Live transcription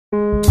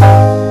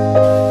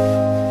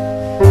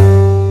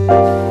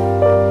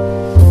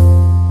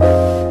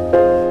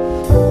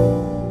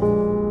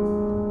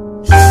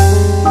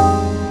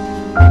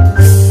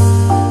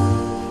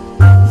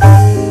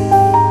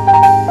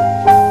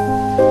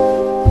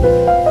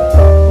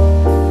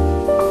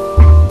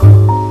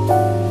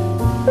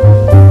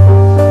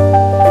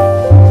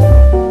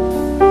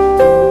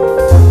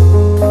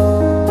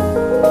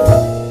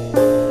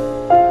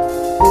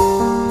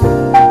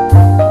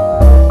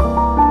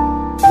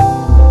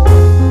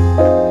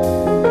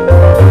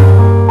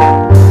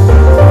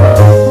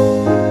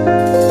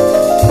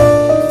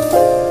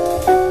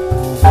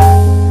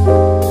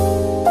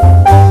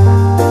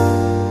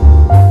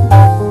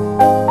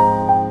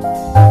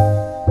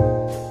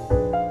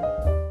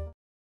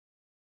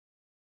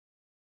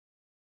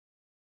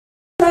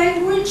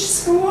Language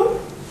school?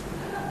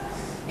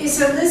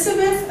 Is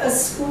Elizabeth a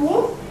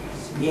school?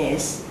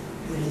 Yes.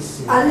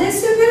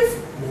 Elizabeth?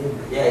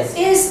 Yes.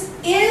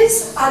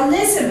 Is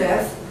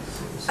Elizabeth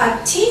a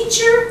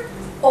teacher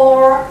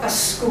or a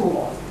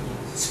school?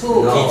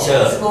 School. No.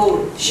 Teacher.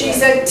 School.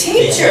 She's a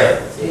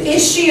teacher.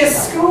 Is she a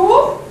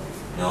school?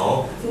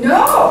 No.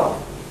 No.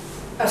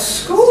 A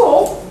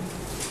school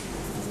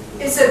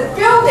is a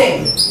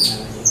building.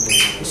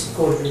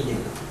 School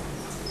building.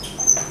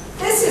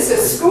 This is a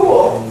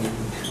school.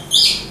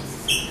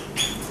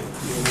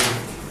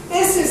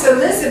 This is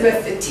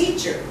Elizabeth, the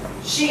teacher.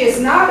 She is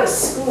not a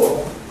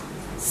school.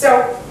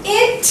 So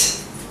it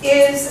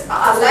is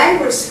a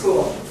language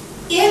school.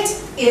 It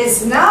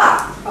is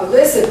not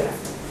Elizabeth.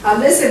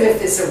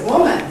 Elizabeth is a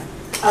woman.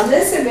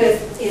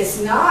 Elizabeth is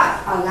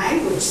not a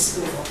language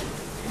school.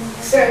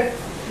 So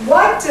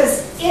what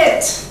does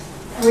it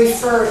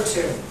refer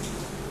to?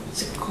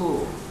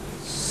 School.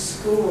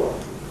 School.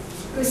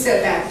 Who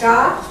said that?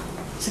 Dot?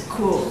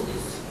 School.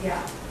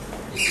 Yeah.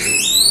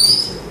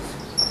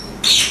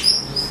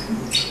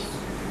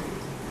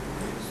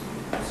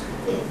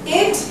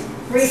 It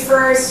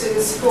refers to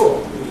the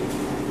school.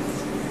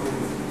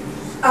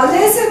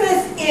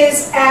 Elizabeth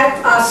is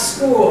at a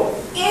school.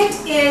 It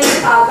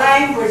is a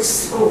language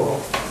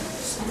school.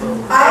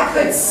 I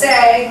could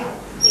say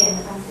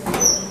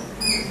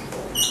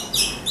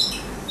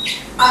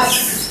a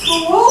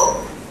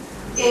school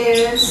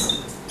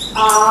is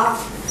a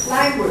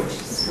language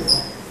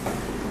school.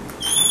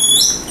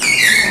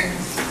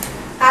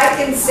 I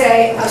can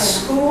say a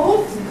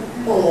school,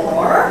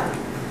 or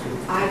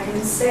I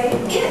can say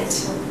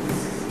it.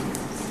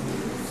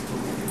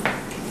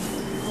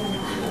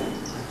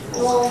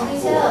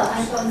 Teacher,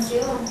 I'm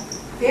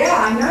confused. Yeah,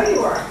 I know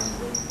you are.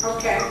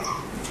 Okay.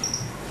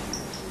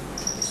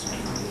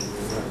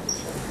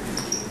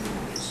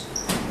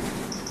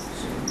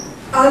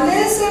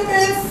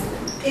 Elizabeth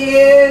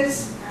is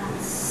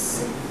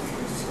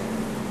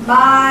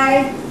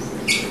my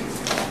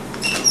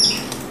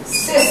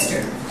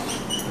sister.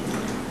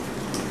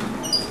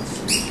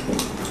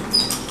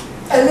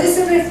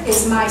 Elizabeth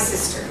is my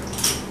sister.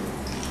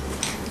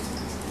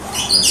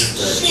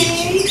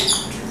 She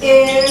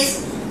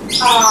is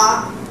a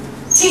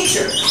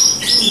teacher.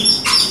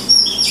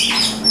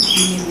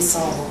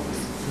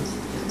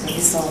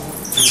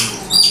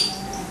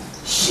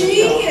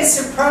 She is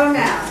a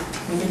pronoun.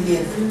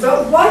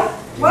 But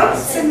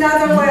what's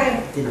another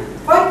way?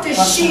 What does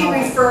she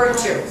refer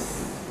to?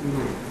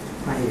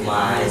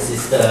 My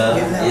sister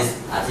is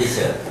a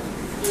teacher.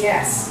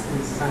 Yes.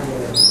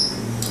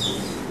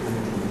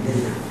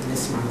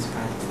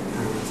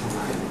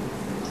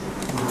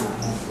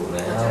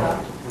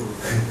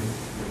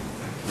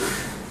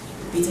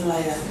 Elizabeth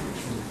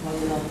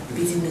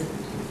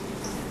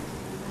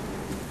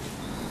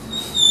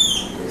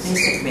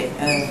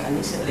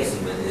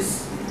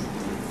is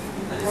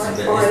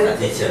a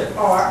teacher.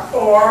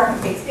 Or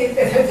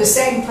it's the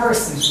same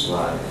person.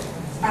 Right.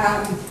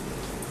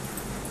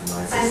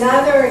 My sister.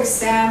 Another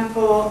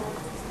example.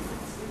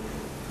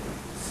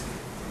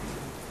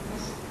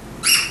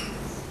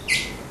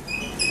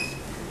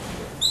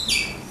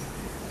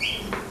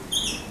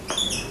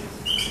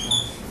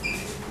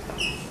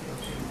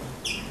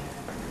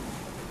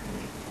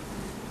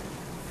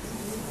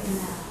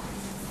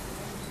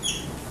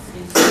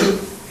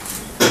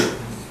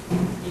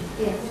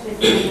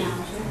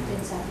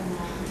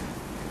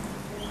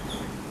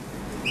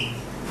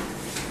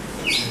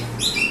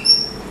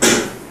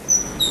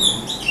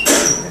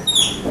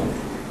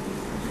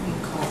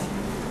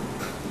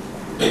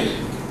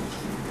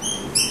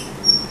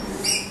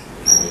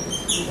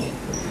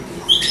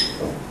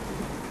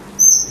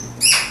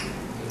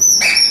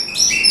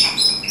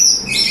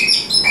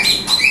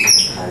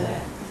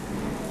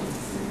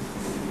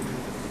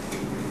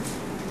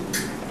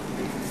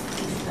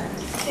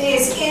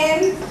 Is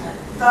in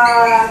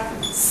the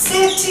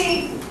city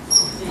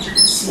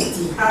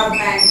of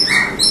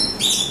Bangkok.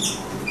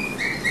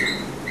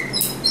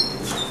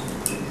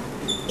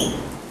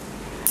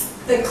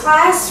 The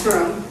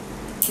classroom,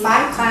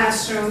 my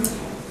classroom,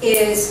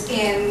 is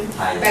in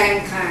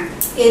Bangkok.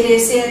 It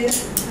is in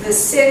the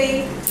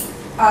city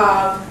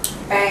of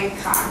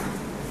Bangkok.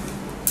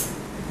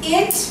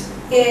 It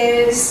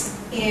is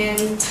in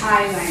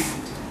Thailand.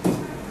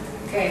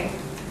 Okay.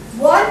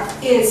 What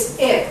is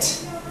it?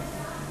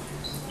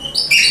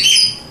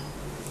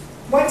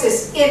 What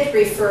does it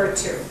refer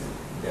to?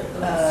 The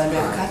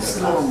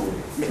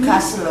classroom. The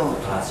classroom.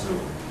 Classroom.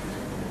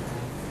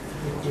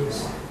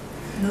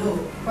 No.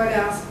 What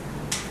else?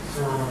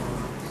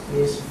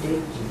 Is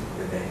teaching.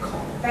 The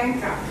Bangkok.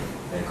 Bangkok.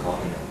 Bangkok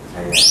in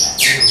Thailand.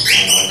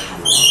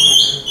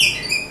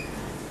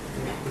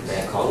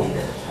 Bangkok in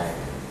the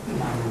Thailand.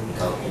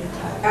 Bangkok in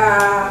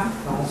Thailand.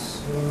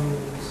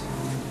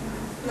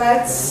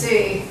 Let's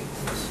see.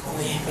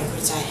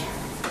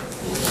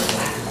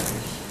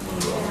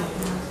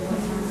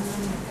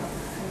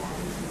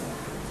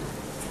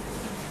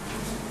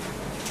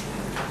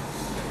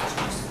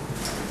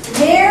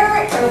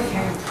 Mary,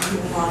 okay.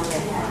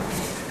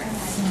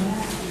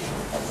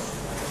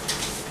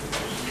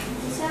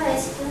 Teacher,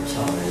 excuse me.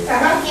 Uh-huh.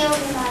 Thank you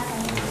for that.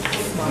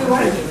 You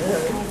want it?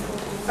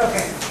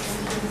 Okay.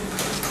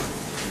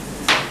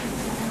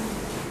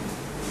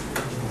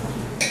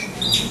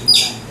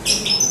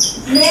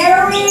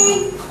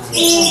 Mary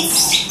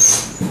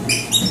eats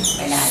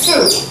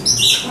soup.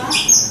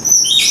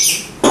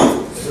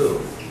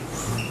 Soup.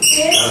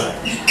 It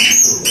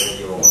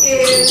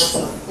is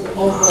hot.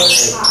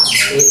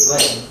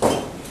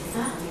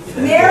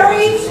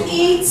 Mary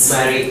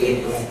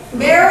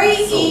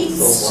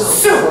eats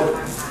soup.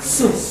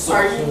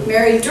 Or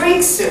Mary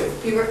drinks soup.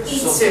 You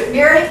eat soup.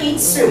 Mary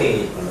eats soup.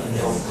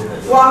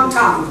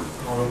 Wonton.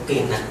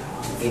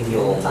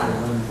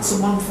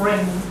 Someone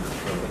friend.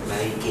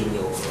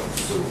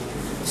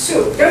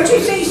 Soup. Don't you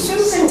say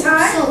soup in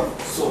Thai?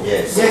 Soup.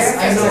 Yes. Yes,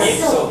 I know.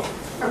 Soup.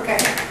 Okay.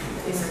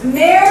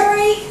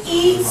 Mary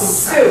eats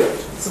soup.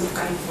 Some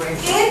kind friend.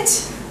 It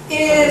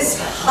is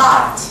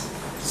hot.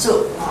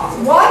 So,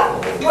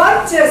 What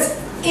does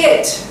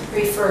it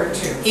refer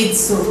to? it's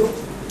soup.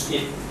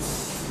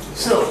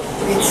 So,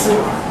 it's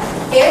soup.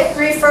 It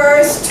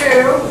refers to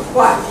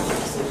what?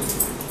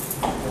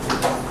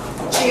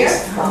 Chia?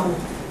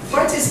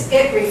 What does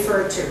it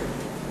refer to?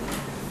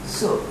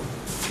 So,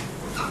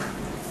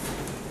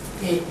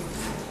 it.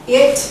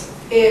 It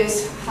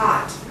is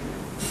hot.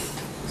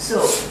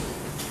 So,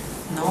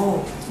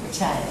 no, ไม่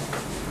ใช่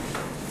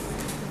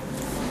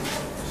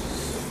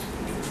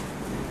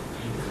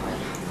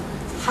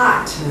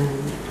Hot.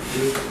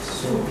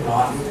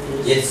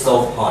 It's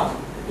so hot.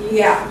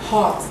 Yeah,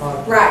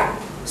 hot. right.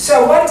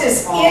 So what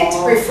does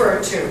it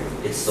refer to?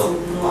 It's so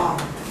hot.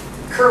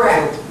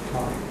 Correct.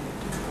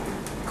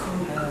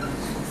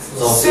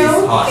 So it's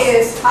Soup hot.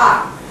 is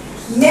hot.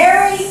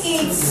 Mary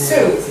eats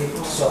soup.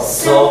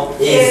 Soup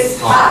is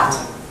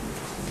hot.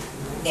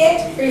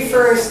 It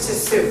refers to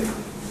soup.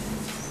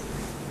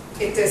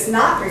 It does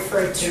not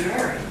refer to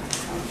Mary.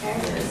 Okay?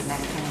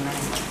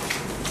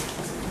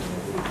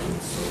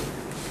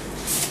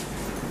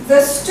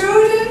 The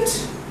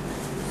student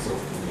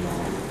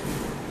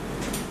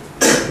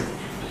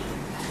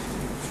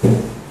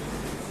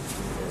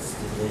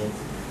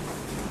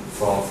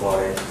From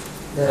foreign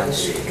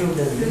country.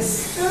 the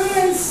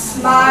student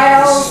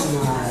smiles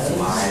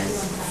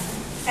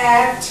Smiles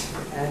at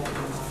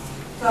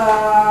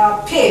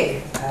the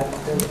pig.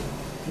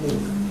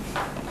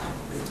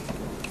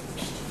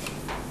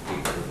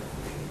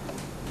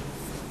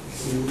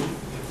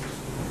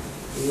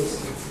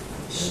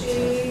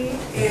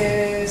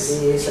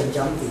 She is a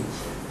jumping.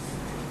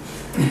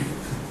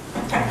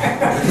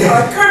 or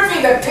it could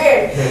be the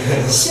pig.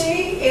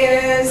 She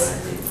is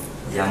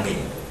yummy.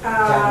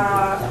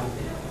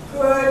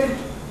 good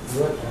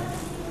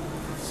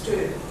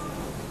student.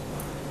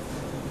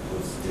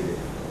 Good student.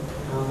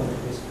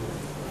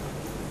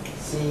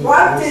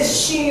 What does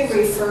she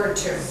refer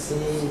to? She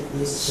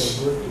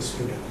is a good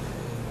student.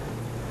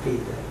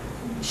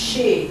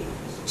 She.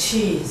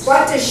 Cheese.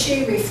 What does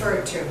she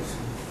refer to?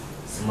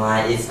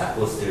 Smile is a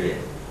good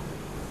student.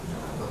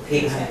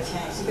 Pig.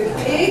 The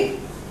pig?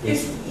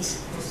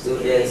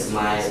 Student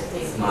smile.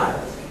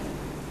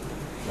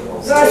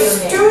 The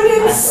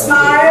student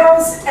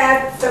smiles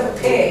at the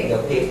pig. The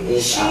pig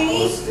is a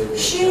good student.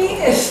 She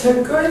is a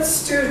good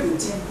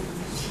student.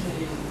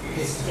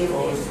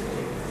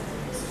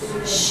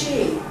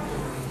 She.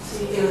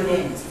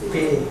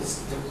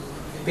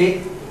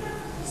 Pig.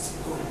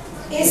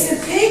 Is a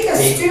pig a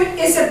student?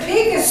 Is a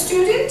pig a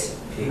student?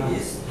 Pig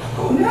is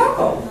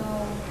No.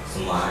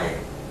 smile.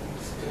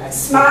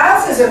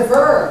 Smiles is a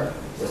verb.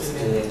 The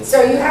student.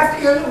 So you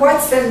have to,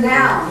 what's the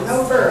noun?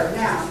 No verb,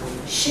 noun.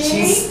 Cheese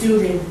She.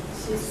 student.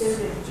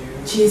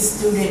 Cheese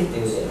student.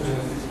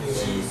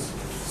 Cheese.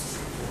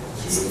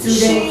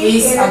 Student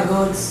is a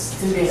good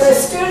student. The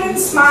student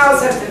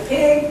smiles at the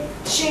pig.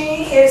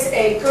 She is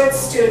a good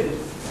student.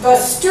 The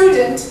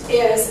student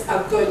is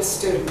a good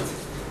student.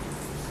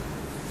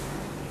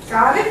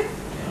 Got it?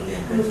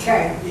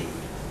 Okay.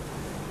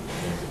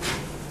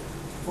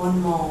 One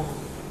more.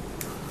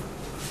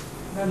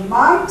 The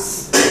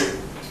monks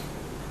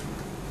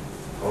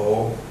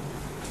Oh.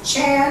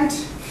 chant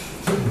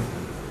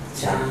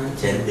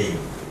Chanting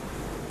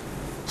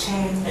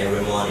Chant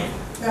every morning.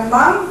 The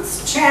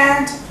monks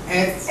chant at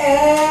That's the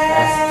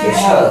every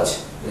church.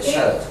 The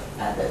church.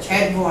 At the church.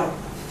 at one.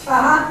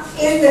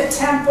 In the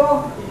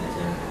temple. In the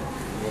temple.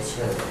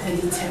 At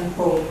the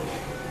temple.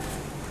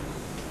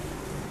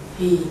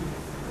 He.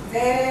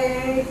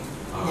 They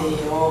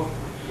They all.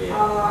 They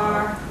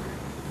are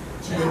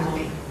happy.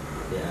 happy.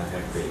 They are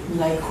happy.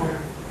 Like her.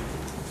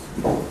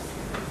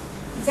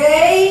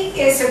 They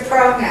is a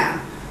pronoun.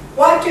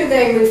 What do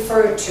they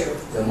refer to?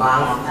 The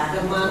monk.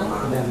 The monk.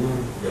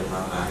 The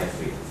monk are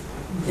happy.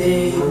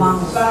 The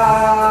monk.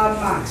 The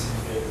monks.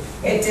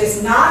 It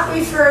does not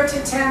refer to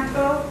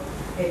temple.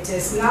 It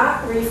does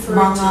not refer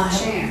Mama. to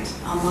chant.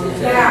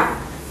 Among Now,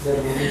 The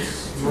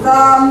monks. the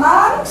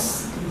monks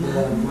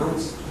The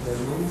monks. The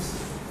monks.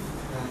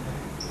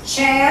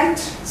 chant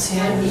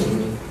Chant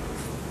in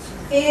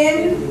In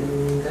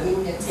the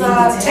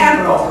the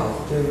temple.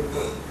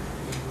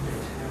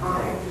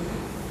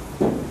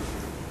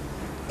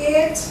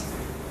 It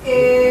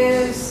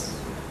is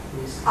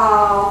a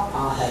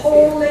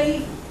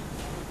holy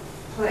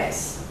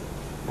place.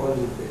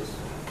 holy place.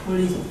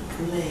 holy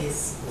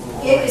place.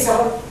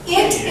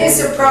 It is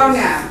a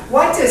pronoun.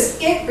 What does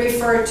it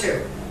refer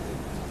to?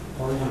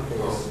 Holy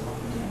place.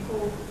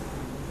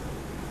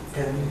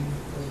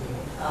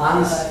 Monks.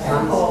 Monks.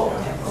 Temple.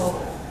 Temple. Temple.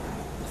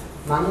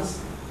 Monk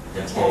เ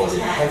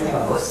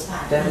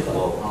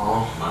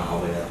อา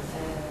ไปแล้ว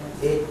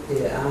It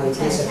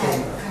is a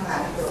temple.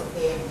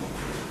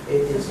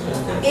 It is a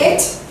temple.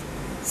 It,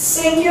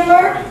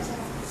 singular,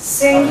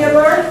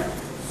 singular,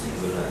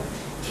 singular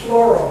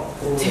plural.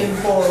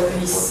 Temple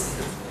is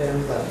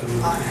Temple.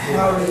 a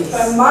holy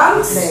The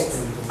monks place.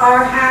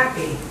 are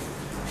happy.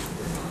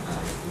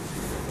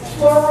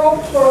 Plural,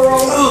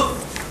 plural,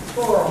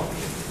 plural.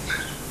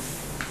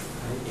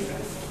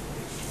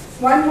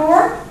 One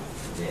more?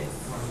 Yes.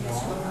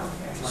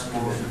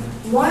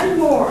 One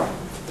more.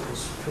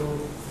 It's true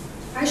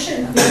I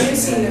shouldn't be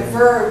using the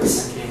verbs.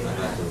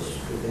 Another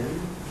to them.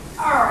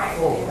 All right.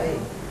 Oh, wait.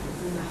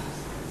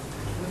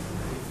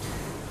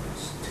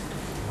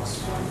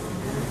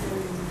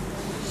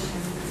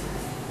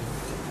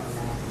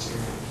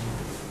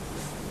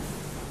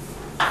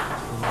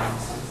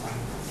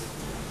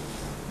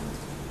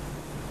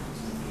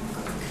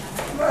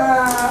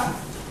 Uh,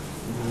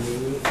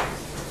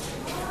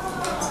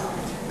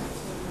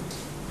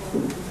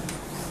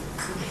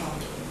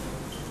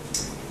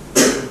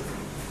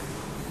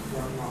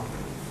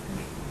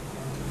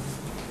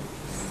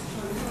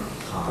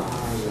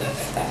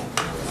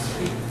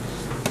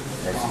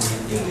 Let's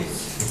speak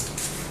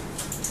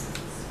English.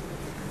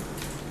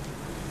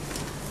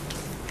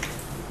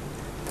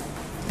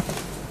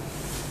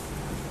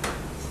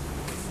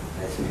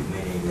 I speak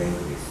many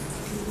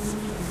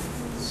languages.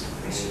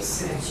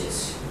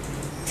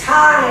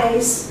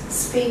 Thais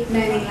speak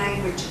many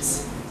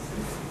languages.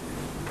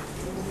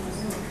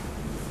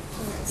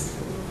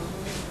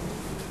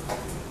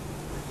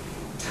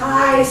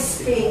 Thais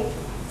speak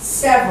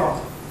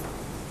several.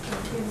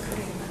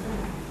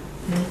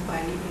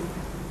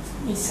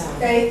 มีสาม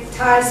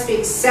Thai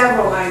speak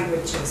several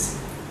languages.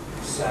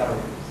 So,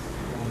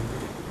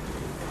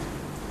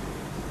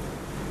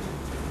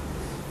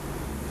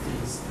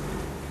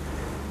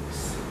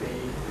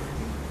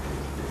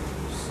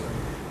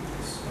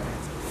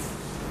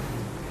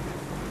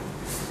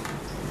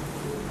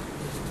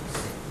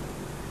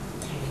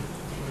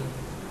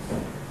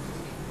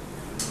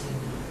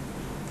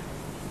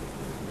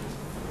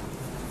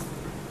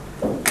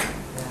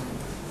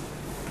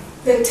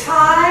 The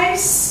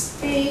Thais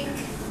speak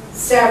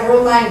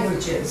several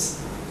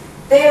languages.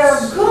 They are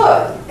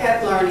good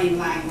at learning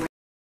language.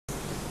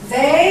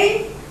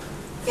 They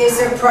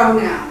is a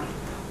pronoun.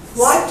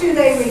 What do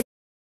they